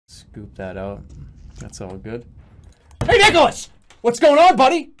Scoop that out. That's all good. Hey, Nicholas! What's going on,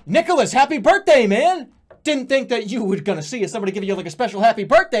 buddy? Nicholas, happy birthday, man! Didn't think that you were gonna see somebody give you like a special happy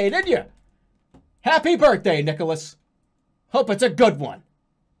birthday, did you? Happy birthday, Nicholas. Hope it's a good one.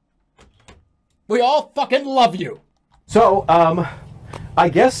 We all fucking love you. So, I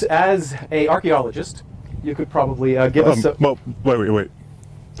guess as a archaeologist, you could probably give us a... Well, wait.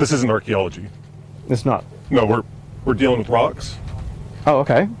 This isn't archaeology. It's not. No, we're dealing with rocks. Oh,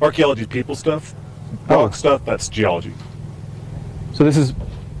 okay. Archaeology is people stuff. Rock stuff, that's geology. So this is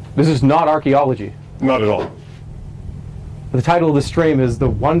not archaeology. Not at all. The title of the stream is The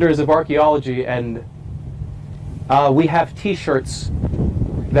Wonders of Archaeology, and we have t-shirts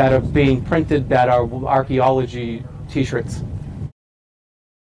that are being printed that are archaeology t-shirts.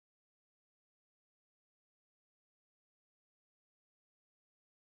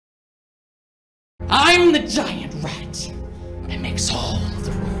 I'm the giant rat that makes all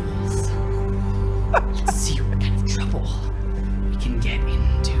the rules. Let's see what kind of trouble we can get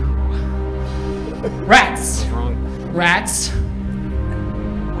into. Rats! Rats!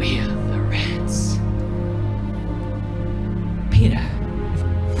 We're the rats. Peter,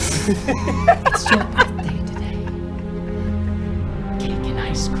 it's your birthday today. Cake and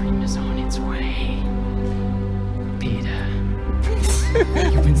ice cream is on its way. Peter,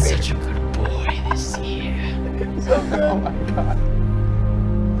 you've been such a good boy this year. Oh my god.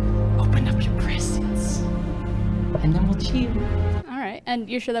 Open up your presents, and then we'll cheer. Alright, and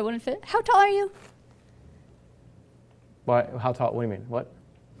you're sure that wouldn't fit? How tall are you? What? How tall? What do you mean? What?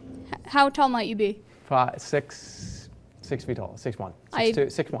 How tall might you be? 6 feet tall. 6'1".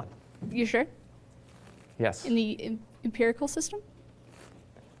 6'1". You sure? Yes. In the empirical system?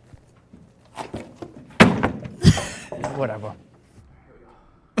 Whatever.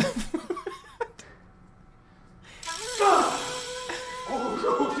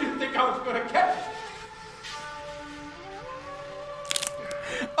 Oh, didn't think I was gonna catch it.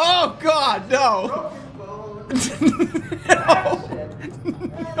 Oh God, no! No.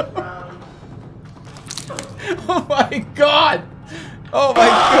 Oh my God! Oh my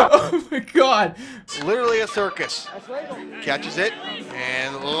God! Oh my God! Literally a circus. Catches it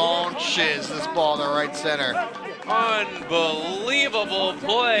and launches this ball to right center. Unbelievable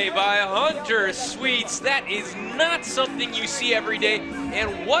play by Hunter Sweets. That is not something you see every day.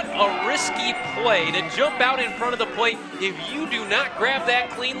 And what a risky play to jump out in front of the plate. If you do not grab that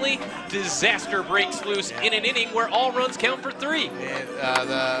cleanly, disaster breaks loose in an inning where all runs count for 3.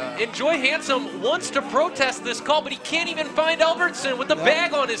 And Joy Handsome wants to protest this call, but he can't even find Albertson with the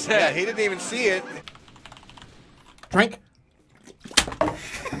bag on his head. Yeah, he didn't even see it. Drink.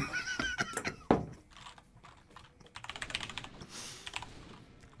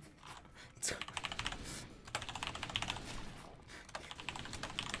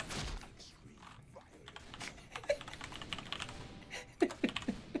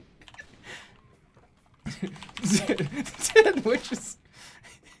 Which is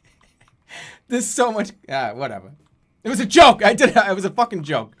there's so much whatever. It was a joke. It was a fucking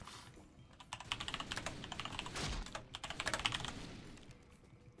joke.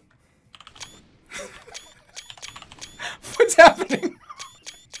 What's happening?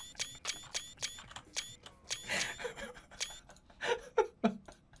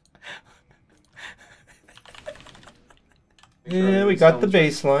 Yeah, we got the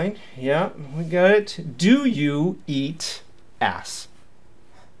baseline. Yeah, we got it. Do you eat ass?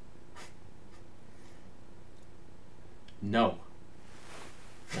 No.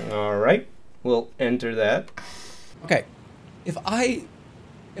 All right, we'll enter that. Okay, if I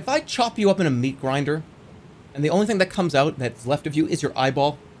chop you up in a meat grinder, and the only thing that comes out that's left of you is your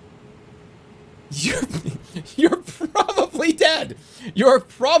eyeball, you're probably dead. You're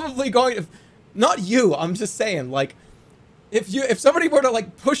probably going to, not you. I'm just saying, like, if somebody were to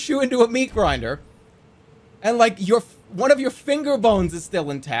like push you into a meat grinder, and like one of your finger bones is still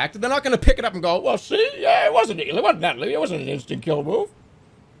intact, they're not gonna pick it up and go, well, see, yeah, it wasn't that, it wasn't an instant kill move.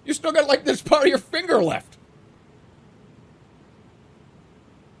 You still got like this part of your finger left.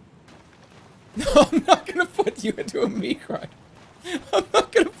 No, I'm not gonna put you into a meat grinder. I'm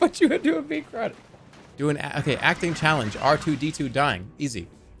not gonna put you into a meat grinder. Okay, acting challenge. R2D2 dying. Easy.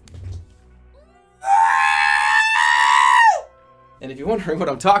 And if you're wondering what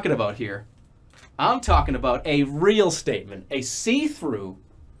I'm talking about here, I'm talking about a real statement. A see-through,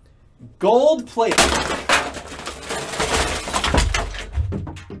 gold-plated...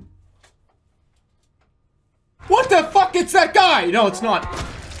 What the fuck? It's that guy! No, it's not.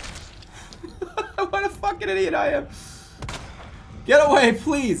 What a fucking idiot I am. Get away,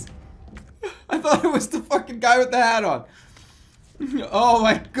 please. I thought it was the fucking guy with the hat on. Oh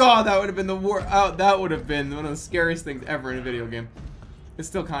my god, that would have been the worst. Oh, that would have been one of the scariest things ever in a video game. It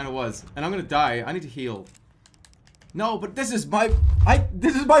still kind of was. And I'm gonna die. I need to heal. No, but this is my...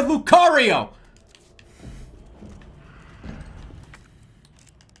 This is my Lucario!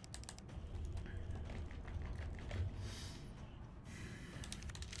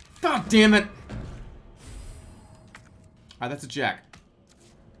 God damn it! Alright, that's a jack.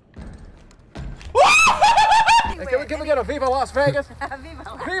 Hey, can we get a Viva Las Vegas?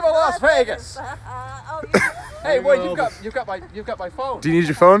 Viva Las Vegas! Hey, wait, you've got my phone. Do you need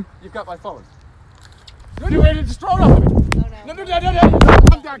your phone? You've got my phone. You ready to just throw it up to me? No.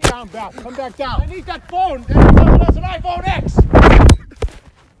 Come back down, Val. Come back down. I need that phone. That's an iPhone X.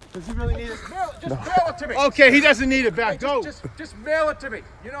 Does he really need it? Just mail it to me. Okay, he doesn't need it back. Go. Just mail it to me.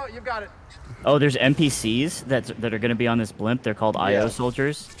 You know, you got it. Oh, there's NPCs that are going to be on this blimp. They're called IO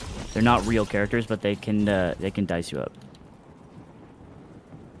soldiers. They're not real characters, but they can dice you up.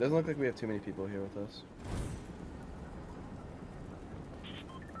 Doesn't look like we have too many people here with us.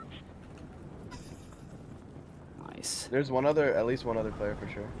 Nice. There's at least one other player for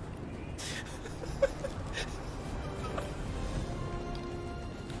sure.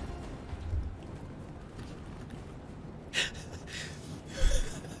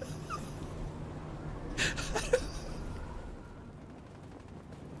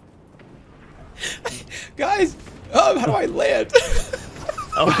 Guys! How do I land?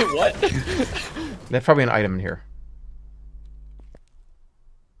 Oh, wait, what? There's probably an item in here.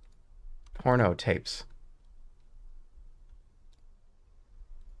 Porno tapes.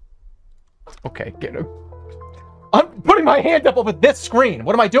 Okay, get him. I'm putting my hand up over this screen.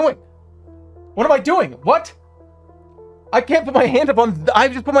 What am I doing? What am I doing? What? I can't put my hand up on... I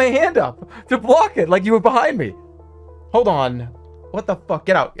just put my hand up to block it like you were behind me. Hold on. What the fuck?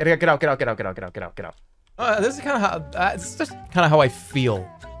 Get out. Get out. This is kind of how... it's just kind of how I feel.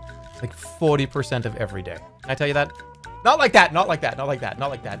 Like 40% of every day. Can I tell you that? Not like that. Not like that. Not like that. Not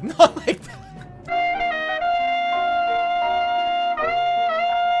like that. Not like that.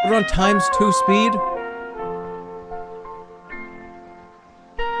 We're on ×2 speed.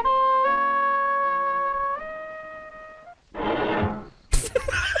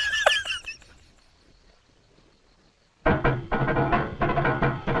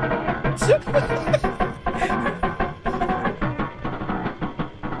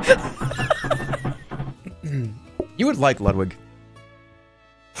 You would like Ludwig.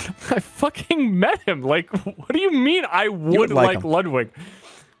 I fucking met him. Like, what do you mean I would like Ludwig?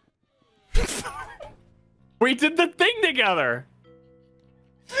 We did the thing together.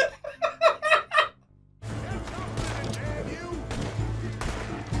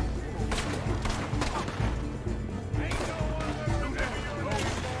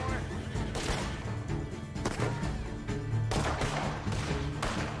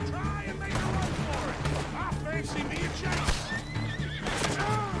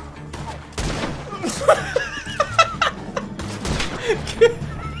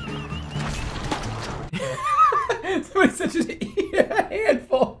 Somebody said just eat a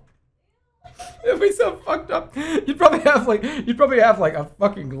handful. It'd be so fucked up. You'd probably have like a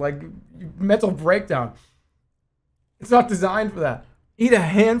fucking like mental breakdown. It's not designed for that. Eat a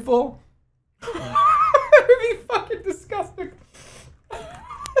handful? It would be fucking disgusting.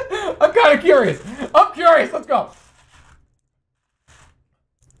 I'm kind of curious. I'm curious. Let's go.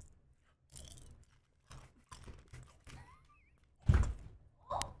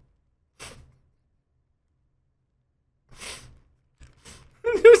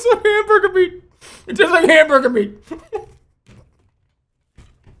 It's like hamburger meat. It's just like hamburger meat.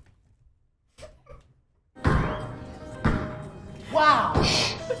 Wow.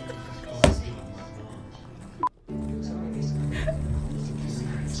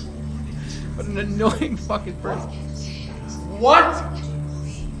 What an annoying fucking person. What?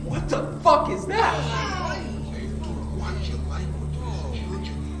 What the fuck is that?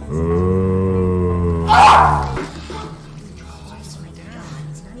 Ah!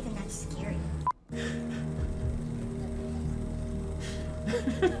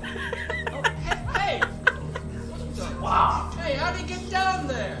 Hey! Wow. Hey, how'd he get down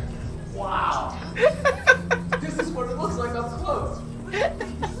there? Wow. This is what it looks like up close.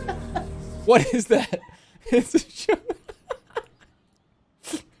 What is that? It's a show.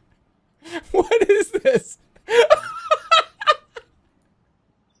 What is this?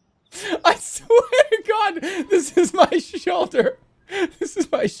 I swear to God, this is my shoulder. This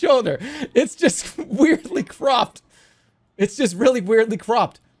is my shoulder. It's just weirdly cropped. It's just really weirdly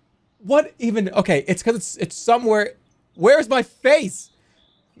cropped. What even? Okay, it's because it's somewhere. Where's my face?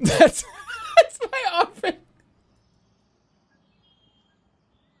 That's my outfit.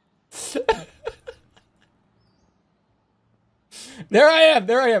 There I am.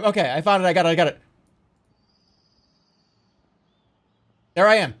 There I am. Okay, I found it. I got it. I got it. There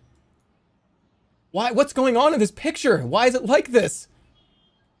I am. Why? What's going on in this picture? Why is it like this?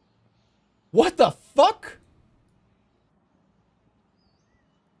 What the fuck?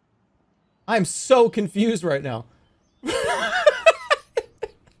 I'm so confused right now.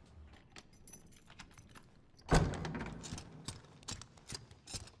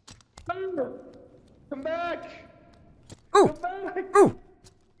 Come back! Ooh! Come back! Ooh!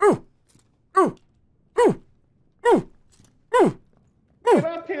 Ooh! Ooh! Ooh! Ooh! Ooh! Get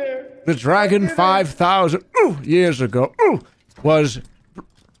up here! The dragon 5,000 years ago was...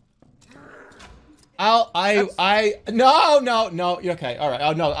 No. Okay, all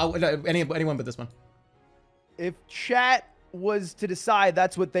right. No, anyone but this one. If chat was to decide,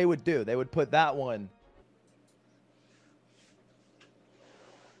 that's what they would do. They would put that one.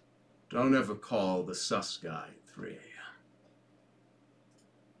 Don't ever call the sus guy at 3 a.m.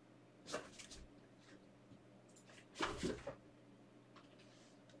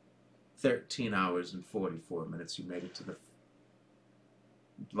 13 hours and 44 minutes. You made it to the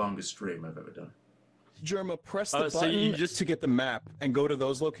longest stream I've ever done. Jerma, press the button just to get the map and go to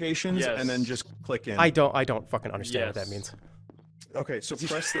those locations and then just click in. I don't fucking understand what that means. Okay, so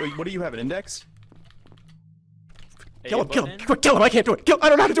press. What do you have? An index? Kill him! Kill him! Kill him! I can't do it! I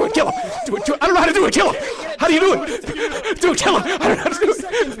don't know how to do it! Kill him! Do it! I don't know how to do it! Kill him! How do you do it? Do it! Kill him! I don't know how to do it!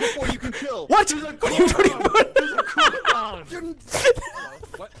 Before you can kill. What? What are you doing? What?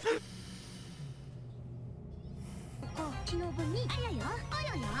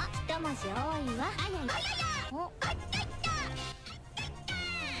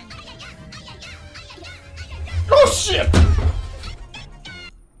 Oh shit!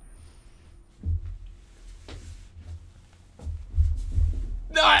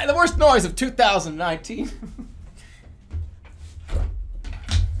 The worst noise of 2019.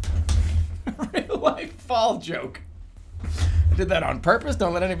 Real life fall joke. I did that on purpose.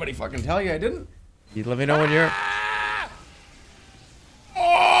 Don't let anybody fucking tell you I didn't. You let me know when you're.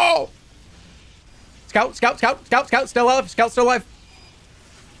 Oh! Scout, still alive. Scout, still alive.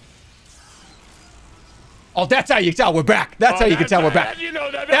 Oh, that's how you tell we're back. That's how you can tell we're back.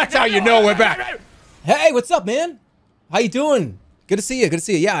 That's how you know we're back. Hey, what's up, man? How you doing? Good to see you. Good to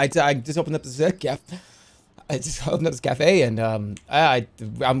see you. Yeah, I just opened up this cafe. I just opened up this cafe, and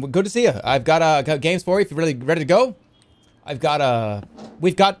I'm good to see you. I've got games for you if you're really ready to go. I've got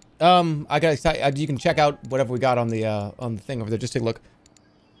we've got you can check out whatever we got on the thing over there. Just take a look.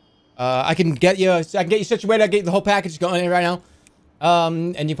 I can get you situated. I can get the whole package going right now.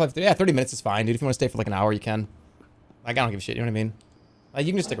 And you probably 30 minutes is fine, dude. If you want to stay for like an hour, you can. Like, I don't give a shit. You know what I mean? Like,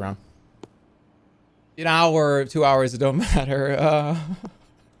 you can just stick around. An hour, 2 hours, it don't matter.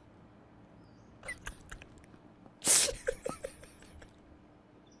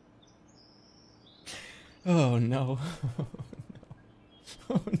 Oh no.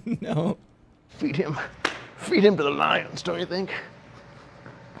 Oh no. Feed him to the lions, don't you think?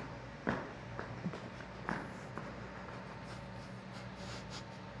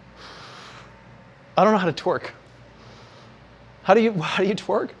 I don't know how to twerk. How do you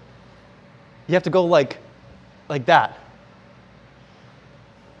twerk? You have to go like that.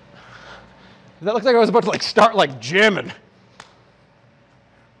 That looks like I was about to like start like jamming.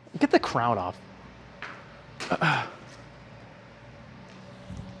 Get the crown off.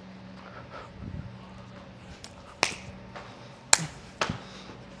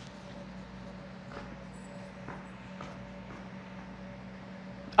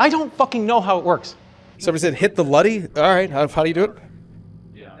 I don't fucking know how it works. Somebody said hit the Luddy. All right, how do you do it?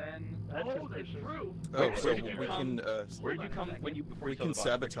 Oh, so we can we can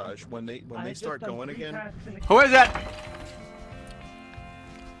sabotage when they start going again. Who is that?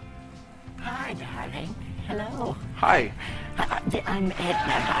 Hi, darling. Hello. Hi. I'm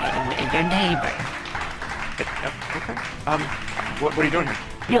Edna, by the way, your neighbor. Okay. What are you doing here?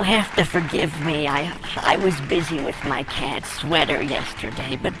 You'll have to forgive me. I was busy with my cat's sweater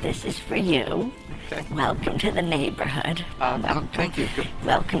yesterday, but this is for you. Okay. Welcome to the neighborhood. Thank you.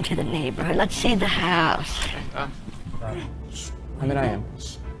 Welcome to the neighborhood. Let's see the house. I mean, I am.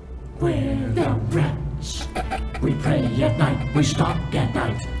 We're the rats. We pray at night, we stalk at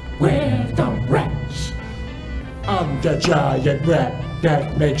night. We're the rats. I'm the giant rat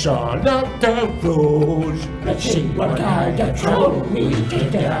that makes all of the rules. Let's see what kind of trouble we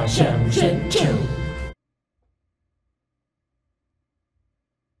get ourselves into.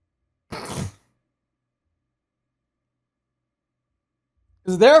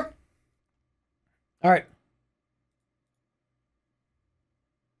 Is it there? All right.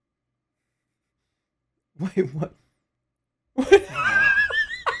 Wait, what? What?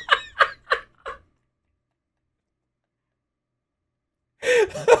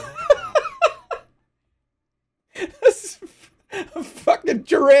 fucking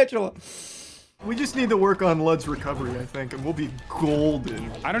tarantula. We just need to work on Lud's recovery, I think, and we'll be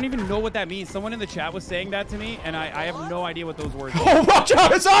golden. I don't even know what that means. Someone in the chat was saying that to me, and I have no idea what those words are. Oh, watch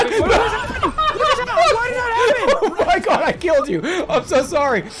out, Hassan! Wait, what is happening? Why did that happen? Oh my god, I killed you. I'm so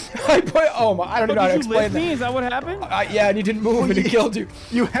sorry. Oh my, I don't even know how to explain that. Is that what happened? Yeah, and you didn't move and it killed you.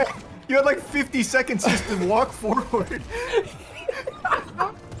 You had like 50 seconds just to walk forward.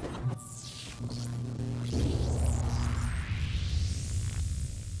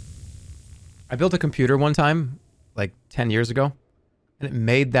 I built a computer one time, like 10 years ago, and it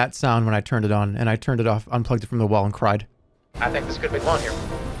made that sound when I turned it on, and I turned it off, unplugged it from the wall, and cried. I think this could be the one here.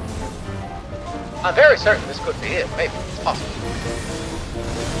 I'm very certain this could be it. Maybe. It's possible.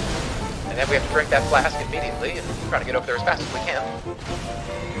 And then we have to drink that flask immediately and try to get over there as fast as we can.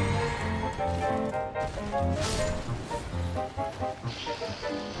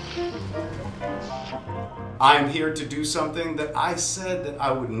 I'm here to do something that I said that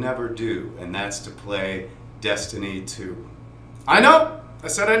I would never do, and that's to play Destiny 2. I know, I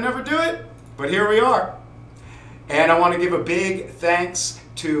said I'd never do it, but here we are. And I want to give a big thanks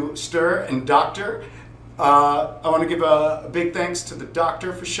to Stir and Doctor. I want to give a big thanks to the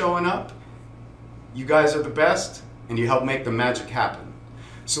Doctor for showing up. You guys are the best, and you help make the magic happen.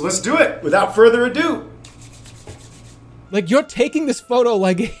 So let's do it, without further ado. Like, you're taking this photo,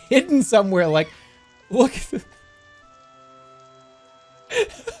 like, hidden somewhere, like, look at this.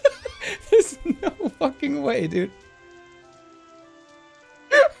 There's no fucking way, dude.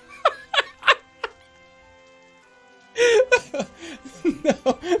 No,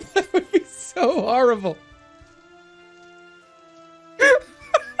 that would be so horrible.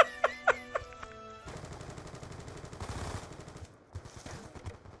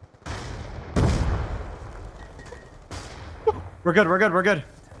 We're good, we're good, we're good.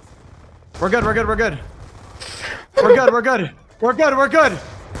 We're good, we're good, we're good. We're good, we're good. We're good, we're good.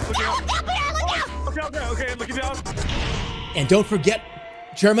 Okay, looking down. And don't forget,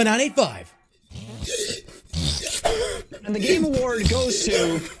 Jerma 985. And the game award goes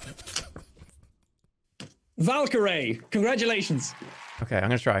to Valkyrie. Congratulations. Okay, I'm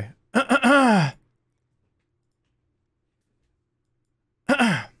gonna try.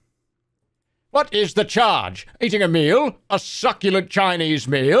 What is the charge? Eating a meal? A succulent Chinese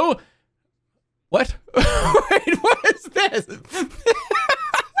meal? What? Wait, what is this?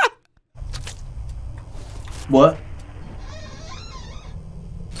 What?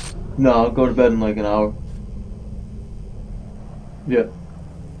 No, I'll go to bed in like an hour. Yeah.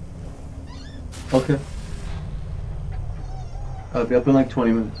 Okay. I'll be up in like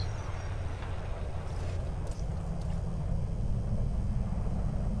 20 minutes.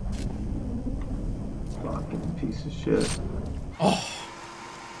 Fucking piece of shit. Oh.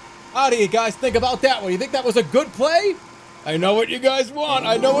 How do you guys think about that one? You think that was a good play? I know what you guys want.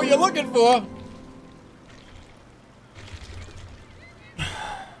 I know what you're looking for.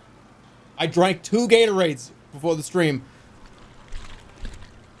 I drank 2 Gatorades before the stream.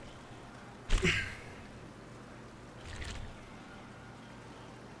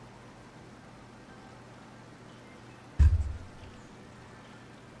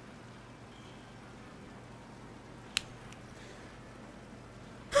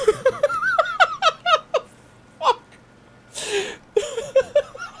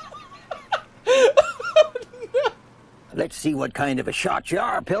 Let's see what kind of a shot you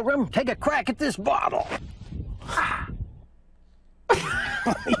are, Pilgrim. Take a crack at this bottle.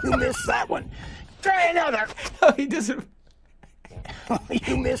 You missed that one. Try another. Oh, he doesn't.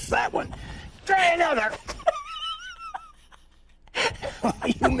 You missed that one. Try another.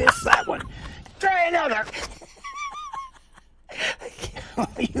 You missed that one. Try another.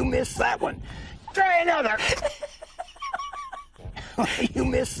 You missed that one. Try another. You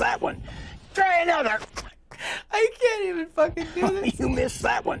missed that one. Try another. I can't even fucking do this. You missed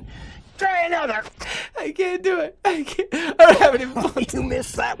that one. Try another. I can't do it. I can't. I don't have any fun. You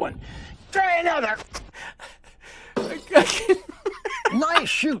missed that one. Try another. I can't. Nice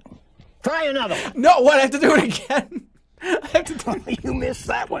shoot. Try another one. No, what? I have to do it again. I have to do it. You missed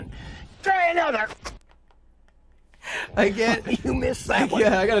that one. Try another. I can't. You missed that one.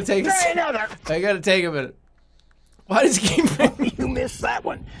 Yeah, I gotta take Try it. another. I gotta take a minute. Why does he keep? You missed that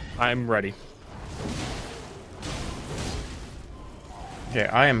one. I'm ready. Okay,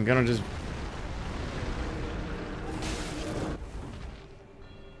 I am gonna just.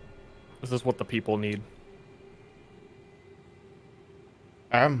 This is what the people need.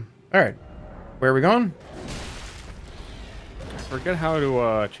 All right. Where are we going? Forget how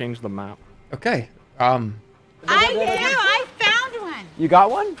to change the map. Okay. I do. I found one. You got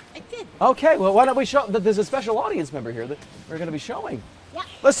one? I did. Okay, well, why don't we show that there's a special audience member here. we're going to be showing.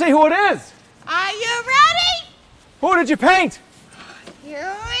 Let's see who it is. Are you ready? Who did you paint?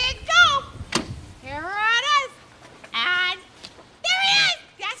 Here we go. Here it is. And there he is.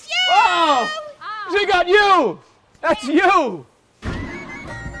 That's you. Oh, she got you. That's you.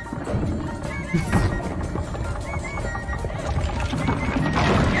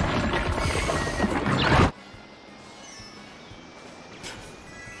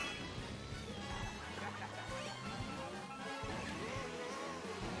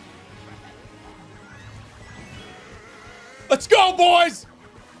 Let's go, boys!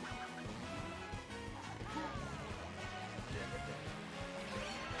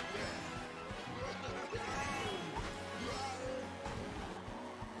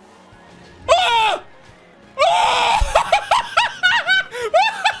 Ah!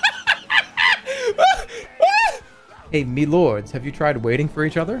 Hey, me lords, have you tried waiting for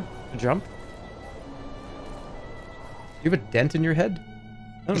each other to jump? You have a dent in your head?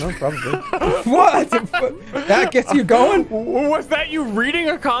 I don't know, probably. What? That gets you going? Was that you reading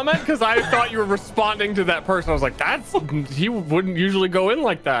a comment? Because I thought you were responding to that person. I was like, he wouldn't usually go in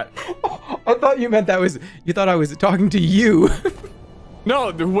like that. I thought you meant you thought I was talking to you.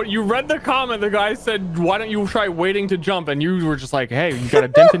 No, what you read the comment, the guy said, why don't you try waiting to jump? And you were just like, hey, you got a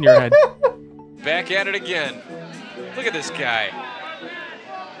dent in your head. Back at it again. Look at this guy.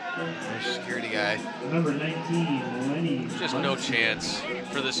 Security guy. Number 19, Just no chance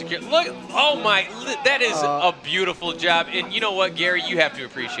for the security. Look, oh my, that is a beautiful job. And you know what, Gary, you have to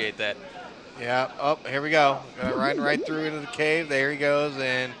appreciate that. Yeah, oh, here we go. Riding right through into the cave. There he goes,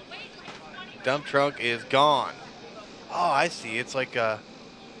 and dump truck is gone. Oh, I see. It's like a,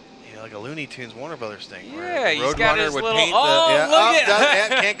 like a Looney Tunes Warner Brothers thing. Yeah, he's got his little. Paint look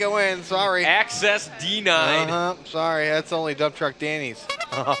at can't go in. Sorry. Access denied. Sorry, that's only dump truck Danny's.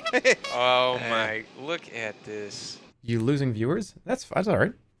 Oh my! Look at this. You losing viewers? That's all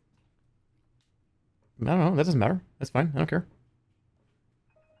right. I don't know. That doesn't matter. That's fine. I don't care.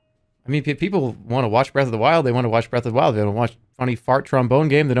 I mean, people want to watch Breath of the Wild. They want to watch Breath of the Wild. They want to watch funny fart trombone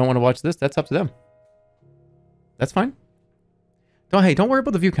game. They don't want to watch this. That's up to them. That's fine. Don't worry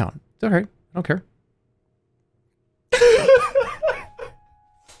about the view count. It's all right. I don't care.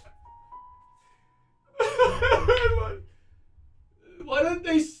 Why didn't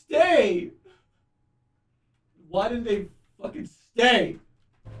they stay? Why didn't they fucking stay?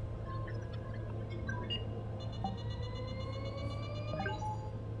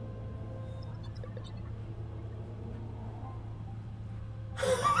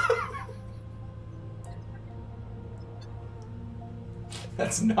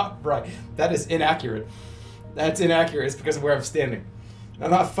 That's not right. That is inaccurate. That's inaccurate. It's because of where I'm standing.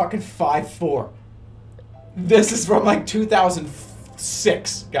 I'm not fucking 5'4". This is from like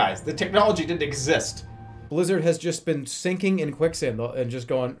 2006, guys. The technology didn't exist. Blizzard has just been sinking in quicksand and just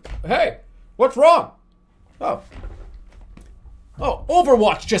going, hey, what's wrong? Oh,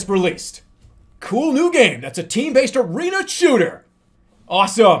 Overwatch just released. Cool new game. That's a team-based arena shooter.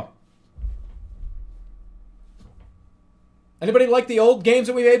 Awesome. Anybody like the old games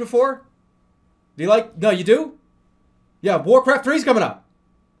that we made before? Do you like? No, you do? Yeah, Warcraft 3's coming up.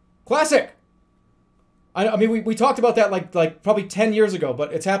 Classic. I mean, we talked about that like probably 10 years ago,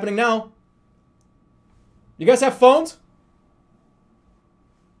 but it's happening now. You guys have phones?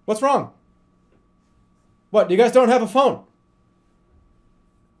 What's wrong? What? You guys don't have a phone?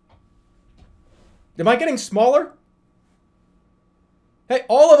 Am I getting smaller? Hey,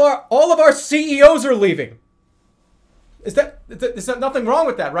 all of our CEOs are leaving. Is that nothing wrong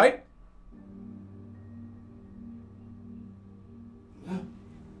with that, right?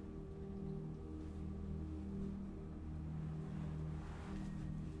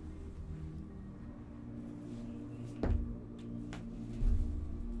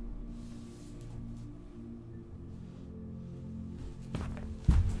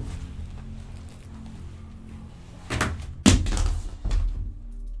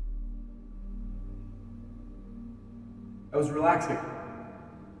 That was relaxing.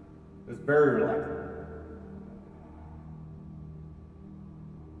 It was very relaxing.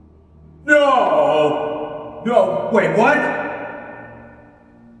 No! No! Wait, what?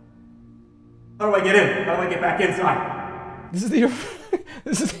 How do I get in? How do I get back inside? This is the original.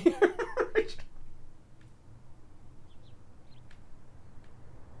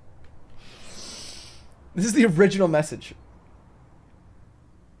 This is the original message.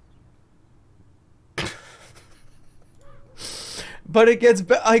 But it gets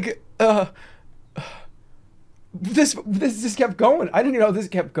like this just kept going. I didn't even know this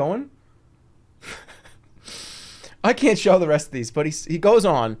kept going. I can't show the rest of these, but he goes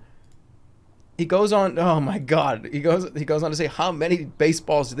on. He goes on, oh my god, he goes on to say, how many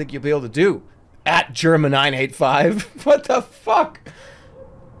baseballs do you think you'll be able to do? At Jerma 985. What the fuck?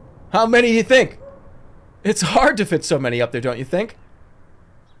 How many do you think? It's hard to fit so many up there, don't you think?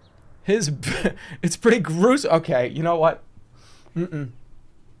 It's pretty gruesome. Okay, you know what?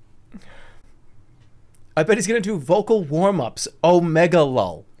 I bet he's gonna do vocal warm-ups. Omega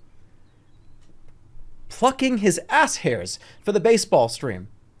lull. Plucking his ass hairs for the baseball stream.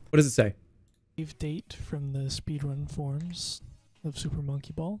 What does it say? Date from the speedrun forums of Super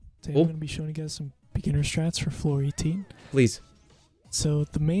Monkey Ball. Today Cool. I'm going to be showing you guys some beginner strats for floor 18. Please. So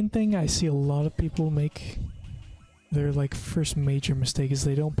the main thing I see a lot of people make their like first major mistake is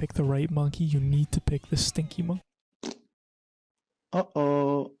they don't pick the right monkey. You need to pick the stinky monkey.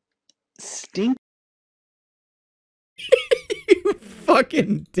 Uh-oh. Stink. You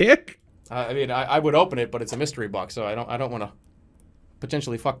fucking dick. I mean, I would open it, but it's a mystery box, so I don't want to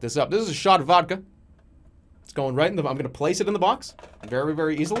potentially fuck this up. This is a shot of vodka. It's going right in the... I'm going to place it in the box. Very,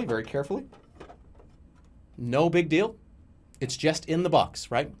 very easily, very carefully. No big deal. It's just in the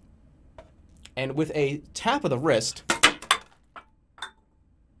box, right? And with a tap of the wrist...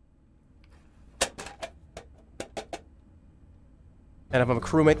 And if I'm a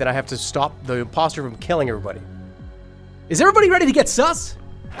crewmate, then I have to stop the imposter from killing everybody. Is everybody ready to get sus?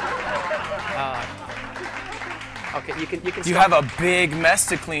 Okay, you can You have a big mess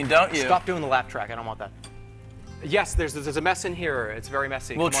to clean, don't you? Stop doing the laugh track. I don't want that. Yes, there's a mess in here. It's very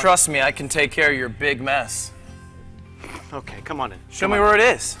messy. Well, Come on. trust me, I can take care of your big mess. Okay, come on in. Show me where it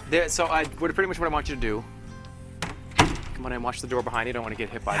is. There, so pretty much what I want you to do. Come on in, watch the door behind you. Don't want to get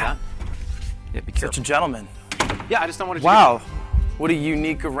hit by that. Yeah, be careful. Such a gentleman. Yeah, I just don't want to. Wow, what a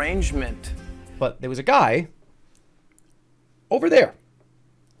unique arrangement. But there was a guy over there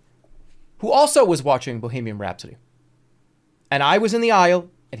who also was watching Bohemian Rhapsody. And I was in the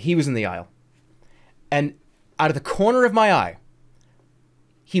aisle, and he was in the aisle. And out of the corner of my eye,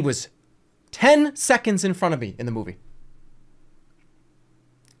 he was 10 seconds in front of me in the movie.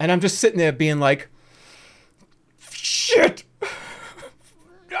 And I'm just sitting there being like, shit!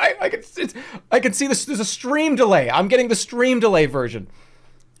 I can see this. There's a stream delay. I'm getting the stream delay version.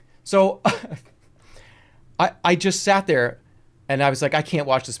 So I just sat there and I was like, I can't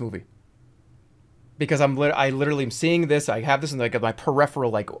watch this movie. Because I literally am seeing this. I have this in like my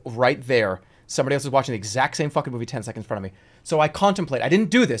peripheral, like right there. Somebody else is watching the exact same fucking movie 10 seconds in front of me. So I contemplate. I didn't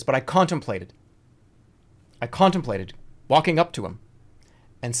do this, but I contemplated. I contemplated walking up to him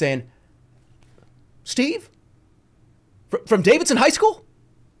and saying, Steve? From Davidson High School?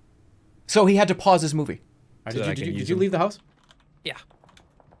 So he had to pause his movie. So Did you leave the house? Yeah.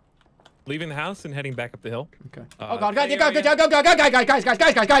 Leaving the house and heading back up the hill. Okay. Oh God, guys.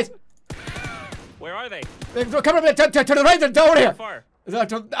 Where are they? Come over to the right, over here. How far? I'm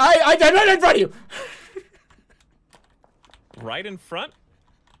right in front of you. Right in front?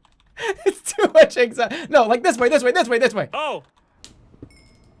 It's too much anxiety. No, like this way. Oh!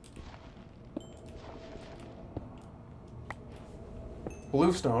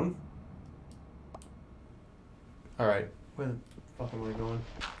 Bluestone. All right. Where the fuck am I going?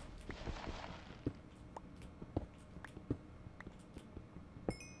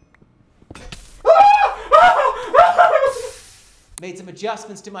 Made some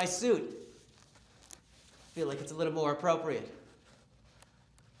adjustments to my suit. Feel like it's a little more appropriate.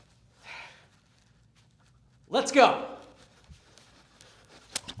 Let's go.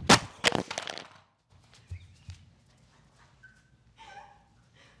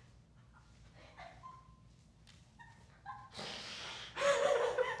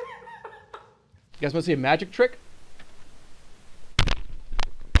 You guys want to see a magic trick?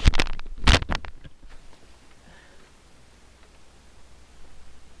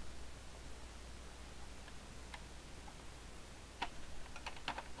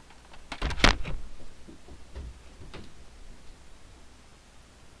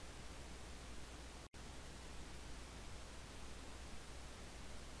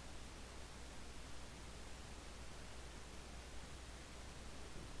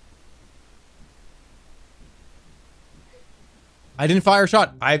 I didn't fire a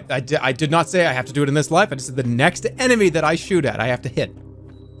shot. I did not say I have to do it in this life. I just said the next enemy that I shoot at, I have to hit.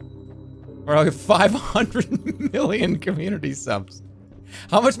 Or I'll get 500 million community subs.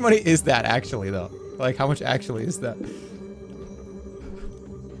 How much money is that actually, though? Like, how much actually is that?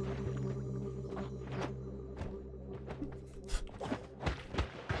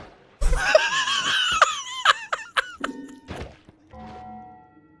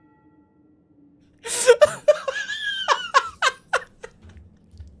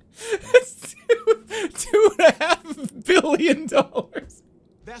 $2.5 billion.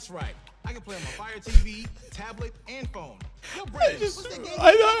 That's right. I I can play on my Fire TV, tablet, and phone. Yo, Brad, what's that game?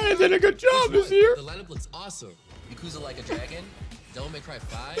 I thought I did a good job this year. The lineup looks awesome. Yakuza Like a Dragon, Devil May Cry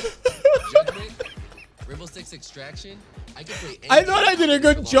 5, Judgment, Rainbow Six Extraction. I can play. I thought I did a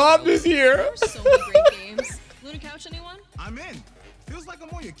good job this year. So many great games. Luna Couch, anyone? I'm in. Feels like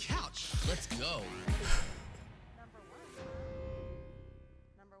I'm on your couch. Let's go.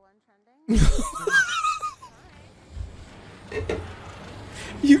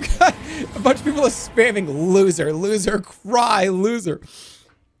 You got a bunch of people are spamming loser, loser, cry, loser.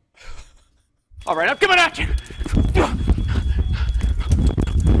 All right, I'm coming at you.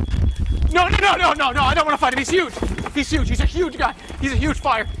 No, I don't want to fight him. He's huge. He's huge. He's a huge guy. He's a huge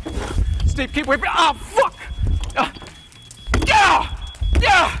fire. Steve, keep away from me. Oh, fuck. Yeah.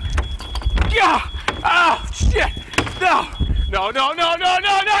 Oh, shit. No.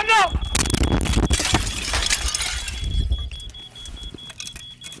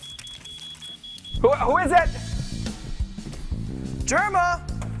 Who is it? Jerma!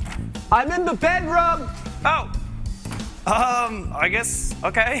 I'm in the bedroom. Oh. I guess,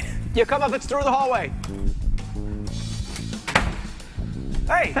 okay. You come up, it's through the hallway.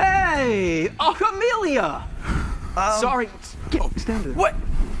 Hey! Hey! Oh, Amelia! Sorry. Stand there. What?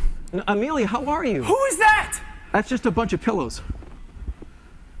 Amelia, how are you? Who is that? That's just a bunch of pillows.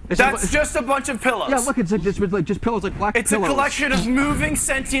 That's just a bunch of pillows. Yeah, look, it's like just pillows, like black It's pillows. a collection of moving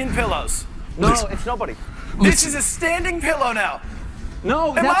sentient pillows. No, it's nobody. This is a standing pillow now.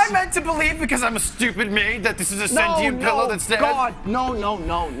 No, Am I meant to believe because I'm a stupid maid that this is a sentient pillow that's dead? God, no,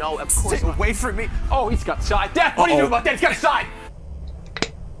 of course Stay away from me. Oh, he's got a side. Dad, what do you do about that? He's got a side.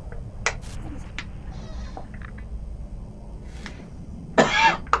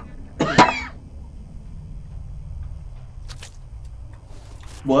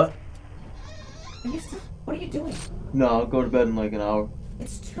 What? What are you doing? No, I'll go to bed in like an hour.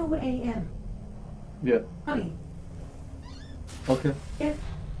 It's 2 a.m. Yeah. Honey. Okay. Yeah.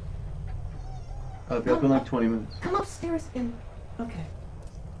 I'll be up in like 20 minutes. Come upstairs and... Okay.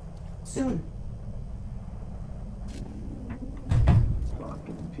 Soon.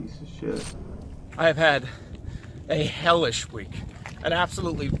 Fucking piece of shit. I have had a hellish week. An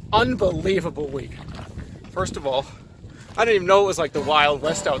absolutely unbelievable week. First of all, I didn't even know it was like the Wild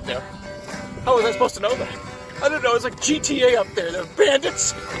West out there. How was I supposed to know that? I didn't know it was like GTA up there. They're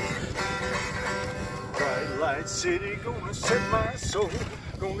bandits. Bright light city, gonna set my soul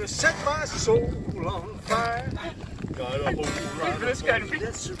on fire. Got a whole lot of this guy to money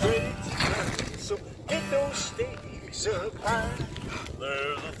that's ready to burn, so it don't stay up high.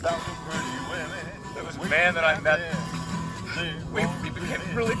 There's 1,000 pretty women. There was a man that I met. We became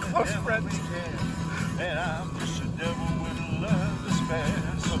really close friends. And I'm just a devil with a love to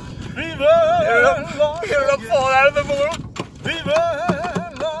spare. So Viva Las Vegas! Up falling out of the balloon.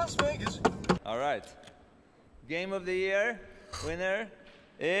 Viva Las Vegas! All right. Game of the year winner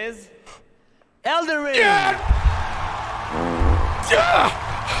is Elden Ring. Yeah!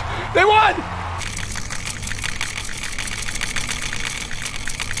 They won!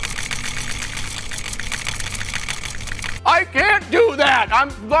 I can't do that.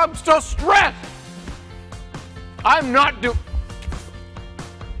 I'm still stressed. I'm not do.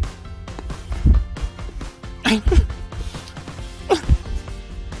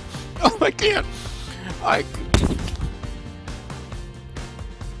 Oh, I can't.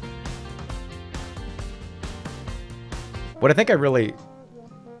 What I think I really...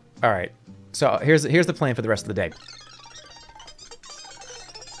 All right. So here's the plan for the rest of the day.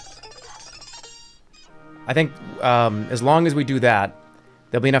 I think as long as we do that,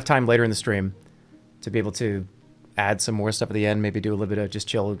 there'll be enough time later in the stream to be able to add some more stuff at the end. Maybe do a little bit of just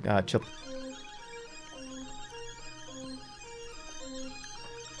chill.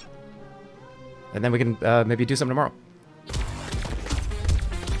 And then we can maybe do something tomorrow.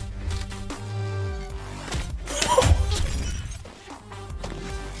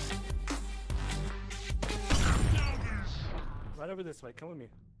 Right over this way. Come with me.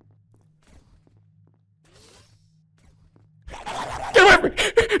 Get away from me!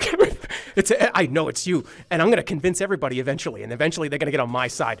 Get away from me! I know it's you, and I'm gonna convince everybody eventually, and eventually they're gonna get on my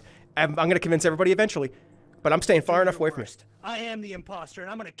side. I'm gonna convince everybody eventually, but I'm staying far enough away from you. I am the imposter,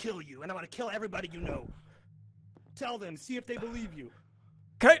 and I'm gonna kill you, and I'm gonna kill everybody you know. Tell them, see if they believe you.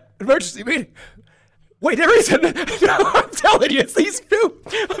 Can I emergency meeting? Wait, there isn't. No, I'm telling you, it's these two.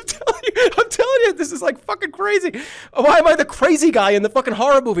 I'm telling you, this is like fucking crazy. Why am I the crazy guy in the fucking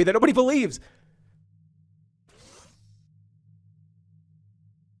horror movie that nobody believes?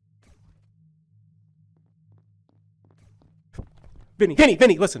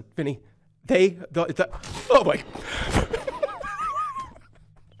 Vinny, listen, Vinny. Oh my.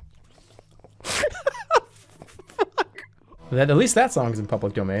 At least that song's in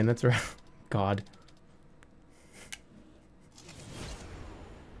public domain. That's right. God.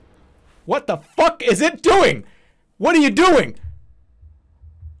 What the fuck is it doing? What are you doing?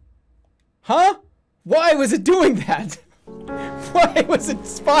 Huh? Why was it doing that? Why was it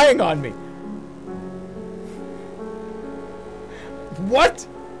spying on me? What?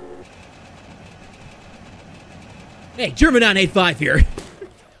 Hey, Jerma 985 here.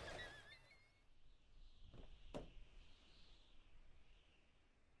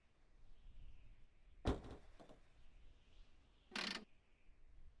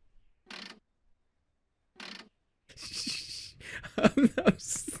 I'm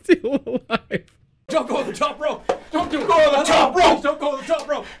still alive. Don't go on the top rope. Don't go on the top rope. Don't go on the top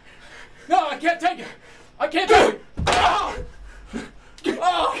rope. No, I can't take it. I can't do it. Oh,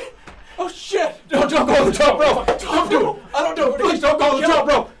 oh, oh shit. Don't go on the top rope. Don't do it. I don't do it. Please don't go on the top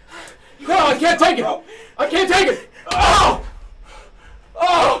rope. No, I can't take it. I can't take it. Oh,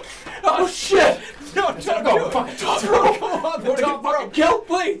 oh, oh shit. No, don't go on the fucking top rope. Go on the top rope. Kill,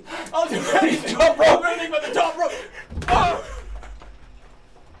 please. I'll do anything. Top rope. Anything but the top rope. Oh.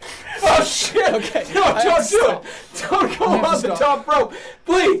 Oh shit! Okay. No, don't do it! Don't go on the top rope!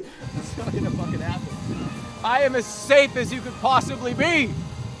 Please! It's not gonna fucking happen. I am as safe as you could possibly be!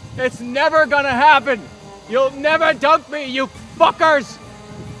 It's never gonna happen! You'll never dunk me, you fuckers!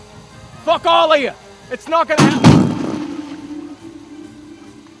 Fuck all of you! It's not gonna happen!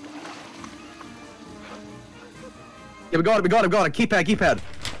 Yeah, we got it, we got it, we got it. Keypad, keypad.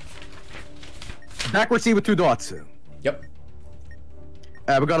 Backward C with 2 dots. Yep.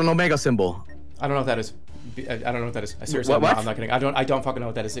 We got an omega symbol. I don't know what that is. I don't know what that is. I seriously, What? I'm not kidding. I don't fucking know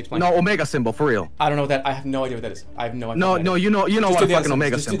what that is. Explain. No, omega symbol, for real. I don't know what that. I have no idea what that is. I have no idea. No, you know Just what do a the other fucking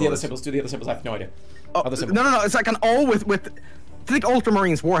omega symbols. Just symbol do the other is. symbols. Do the other symbols. I have no idea. Oh, Other symbols. no, it's like an O with think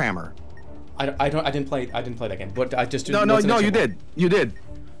Ultramarines Warhammer. I didn't play that game. But I just No, you did. You did.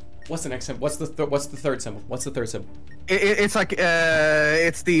 What's the next symbol? What's the third symbol? What's the third symbol? It's like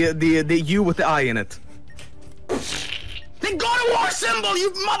it's the U with the I in it. The God of War symbol, you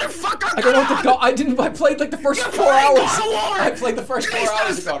motherfucker! I don't know what the God. I played like the first 4 hours. God of War! I played the first 4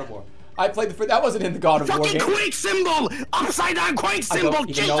 hours of God of War. I played that wasn't in the God of War game. Fucking Quake symbol! Upside down Quake symbol!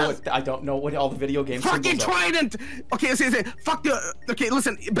 I don't know what all the video game fucking symbols are. Trident! Okay, fuck the. Okay,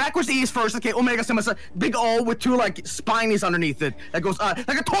 listen. Backwards E is first. Okay, omega symbol. Big O with 2 like spinies underneath it. That goes like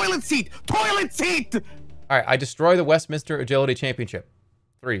a toilet seat. Toilet seat. All right, I destroy the Westminster Agility Championship.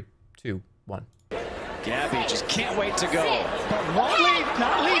 3, 2, 1. Gabby just can't wait to go. But won't leave.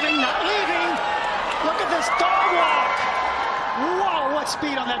 Not leaving. Not leaving. Look at this dog walk. Whoa, what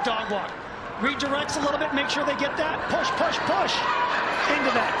speed on that dog walk. Redirects a little bit. Make sure they get that. Push, push, push. Into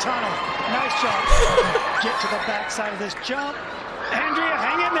that tunnel. Nice job. Get to the backside of this jump. Andrea,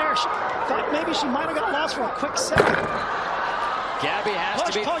 hang in there. Thought maybe she might have got lost for a quick second. Gabby has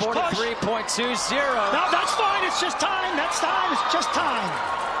to beat 43.20. No, that's fine. It's just time. That's time. It's just time.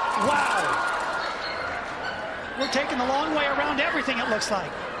 Wow. We're taking the long way around everything, it looks like.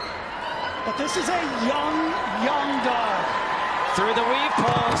 But this is a young dog. Through the weave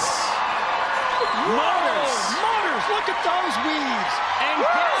pulse. Motors! Motors! Look at those weaves! And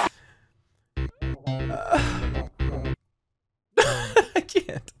I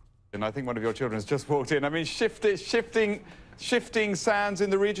can't. And I think one of your children has just walked in. I mean, shifting sands in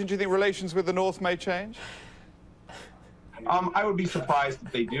the region. Do you think relations with the North may change? I would be surprised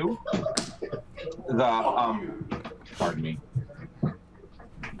if they do. Pardon me.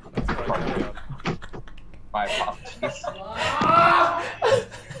 My apologies.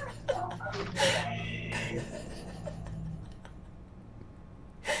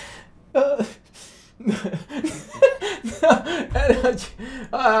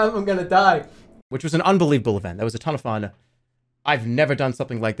 I'm gonna die. Which was an unbelievable event. That was a ton of fun. I've never done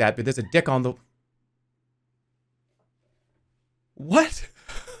something like that, but there's a dick on the... What?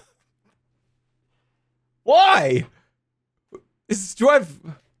 Why? Do I...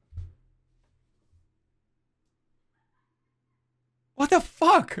 What the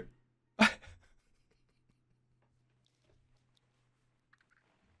fuck?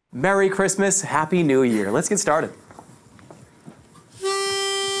 Merry Christmas, Happy New Year. Let's get started.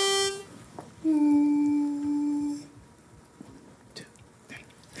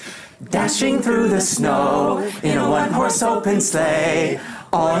 Dashing through the snow in a one-horse open sleigh.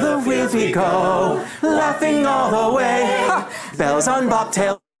 All the wheels we go, laughing all the way. Ha! Bells on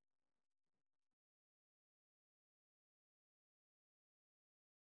bobtail.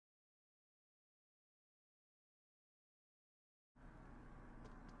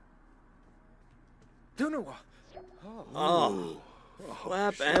 Oh,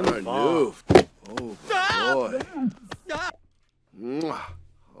 clap and ball. Oh, boy.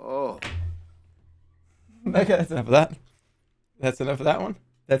 Oh. Okay, that's enough of that. That's enough of that one.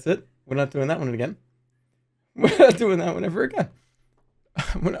 That's it. We're not doing that one again. We're not doing that one ever again.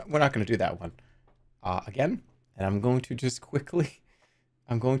 We're not going to do that one again. And I'm going to just quickly,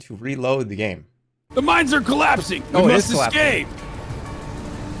 I'm going to reload the game. The mines are collapsing. We must escape.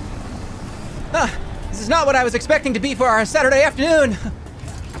 This is not what I was expecting to be for our Saturday afternoon.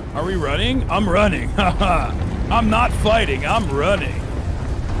 Are we running? I'm running. I'm not fighting. I'm running.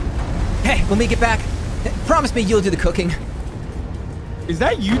 Hey, when we get back, promise me you'll do the cooking. Is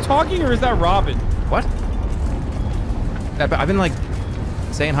that you talking or is that Robin? What? I've been like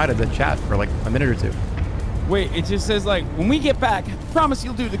saying hi to the chat for like a minute or two. Wait, it just says like, when we get back, promise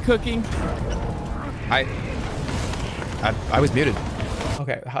you'll do the cooking. I was muted.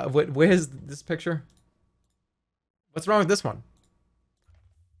 Okay, where's this picture? What's wrong with this one?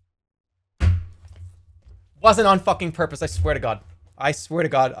 Wasn't on fucking purpose, I swear to God. I swear to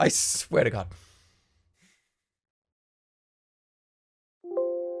God, I swear to God.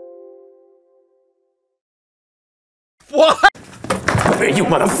 What? Come here, you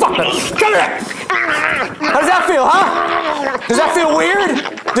motherfucker! Come here! How does that feel, huh? Does that feel weird?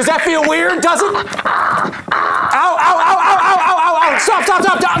 Does that feel weird? Does it? Ow, ow, ow, ow, ow, ow, ow, ow! Stop, stop,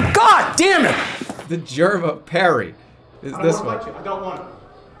 stop, stop! God damn it! The Jerma parry is this one. I don't want to.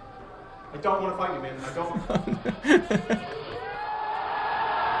 I don't want to fight you, man. I don't want to.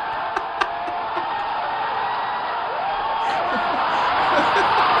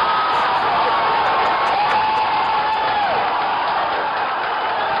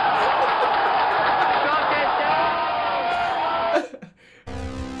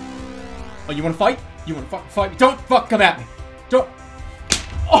 Oh, you want to fight? You want to fucking fight me? Don't fuck come at me. Don't.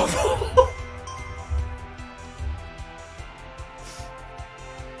 Oh.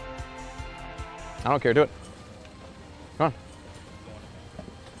 I don't care. Do it. Come on.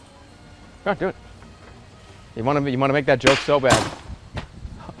 Come on, do it. You want to make that joke so bad.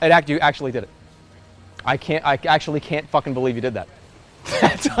 You actually did it. I actually can't fucking believe you did that.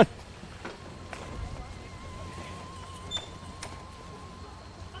 That's on.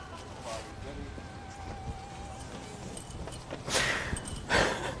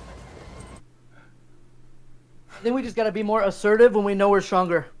 I think we just gotta be more assertive when we know we're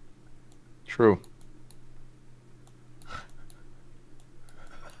stronger. True.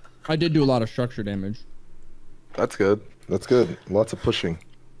 I did do a lot of structure damage. That's good. That's good. Lots of pushing.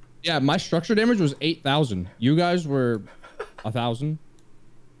 Yeah, my structure damage was 8,000. You guys were 1,000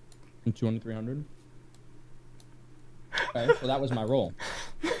 and 200, 300. Okay, so that was my roll.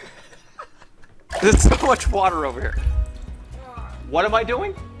 There's so much water over here. What am I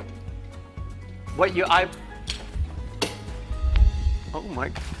doing? Oh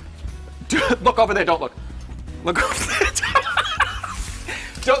my. Dude, look over there, don't look. Look over there.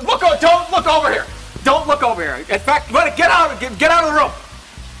 Don't look over here. Don't look over here. In fact, get out of the room.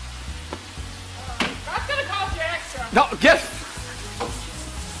 That's gonna cost you extra. No, get.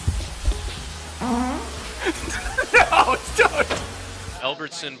 No, dude.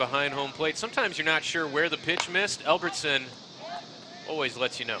 Albertson behind home plate. Sometimes you're not sure where the pitch missed. Albertson always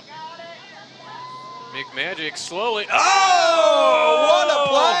lets you know. McMagic slowly. Oh, what a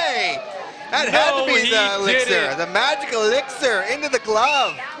play! That had to be the elixir, the magic elixir into the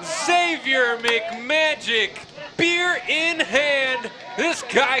glove. Xavier McMagic, beer in hand. This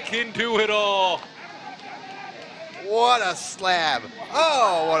guy can do it all. What a slab.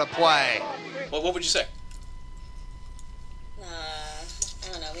 Oh, what a play. Well, what would you say? I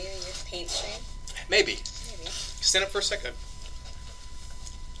don't know, maybe your paint stream? Maybe. Stand up for a second.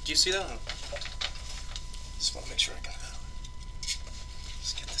 Do you see that? Just want to make sure I can.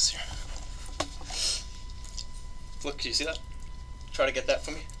 Let's get this here. Look, do you see that? Try to get that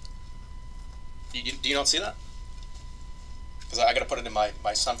for me. Do you not see that? Because I got to put it in my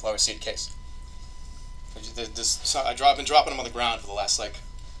sunflower seed case. I've been dropping them on the ground for the last like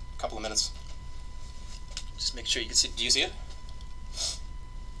couple of minutes. Just make sure you can see. Do you see it?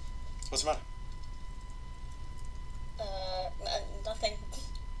 What's the matter? Nothing.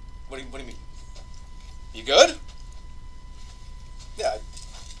 What do you mean? You good? Yeah.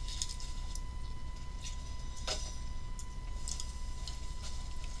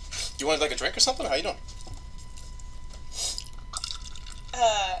 Do you want like a drink or something? How you doing?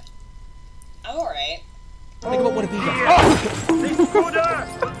 I'm alright. Think about what it be.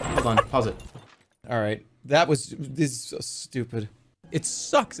 Hold on, pause it. Alright, this is so stupid. It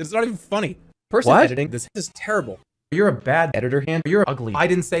sucks, it's not even funny. Person editing this is terrible. You're a bad editor, hand. You're ugly. I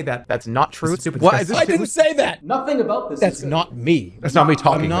didn't say that. That's not true. Stupid. What? I didn't say that. Nothing about this. That's not me. That's not me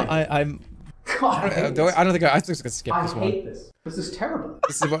talking. I'm God, I don't think I just gonna skip this one. hate this. This is terrible.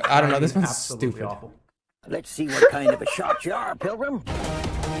 This is what I don't know. This one's stupid. Awful. Let's see what kind of a shot you are, Pilgrim.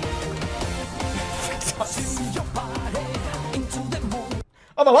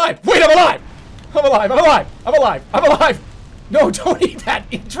 I'm alive! Wait, I'm alive! I'm alive! I'm alive! I'm alive! I'm alive! No, don't eat that!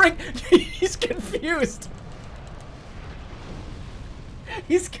 Drink! He's confused!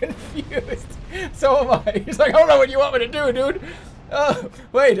 He's confused! So am I. He's like, I don't know what you want me to do, dude!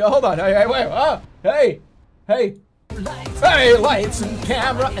 Wait, hold on. Hey, wait, hey! Hey! Hey, lights and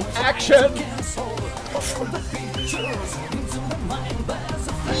camera and action!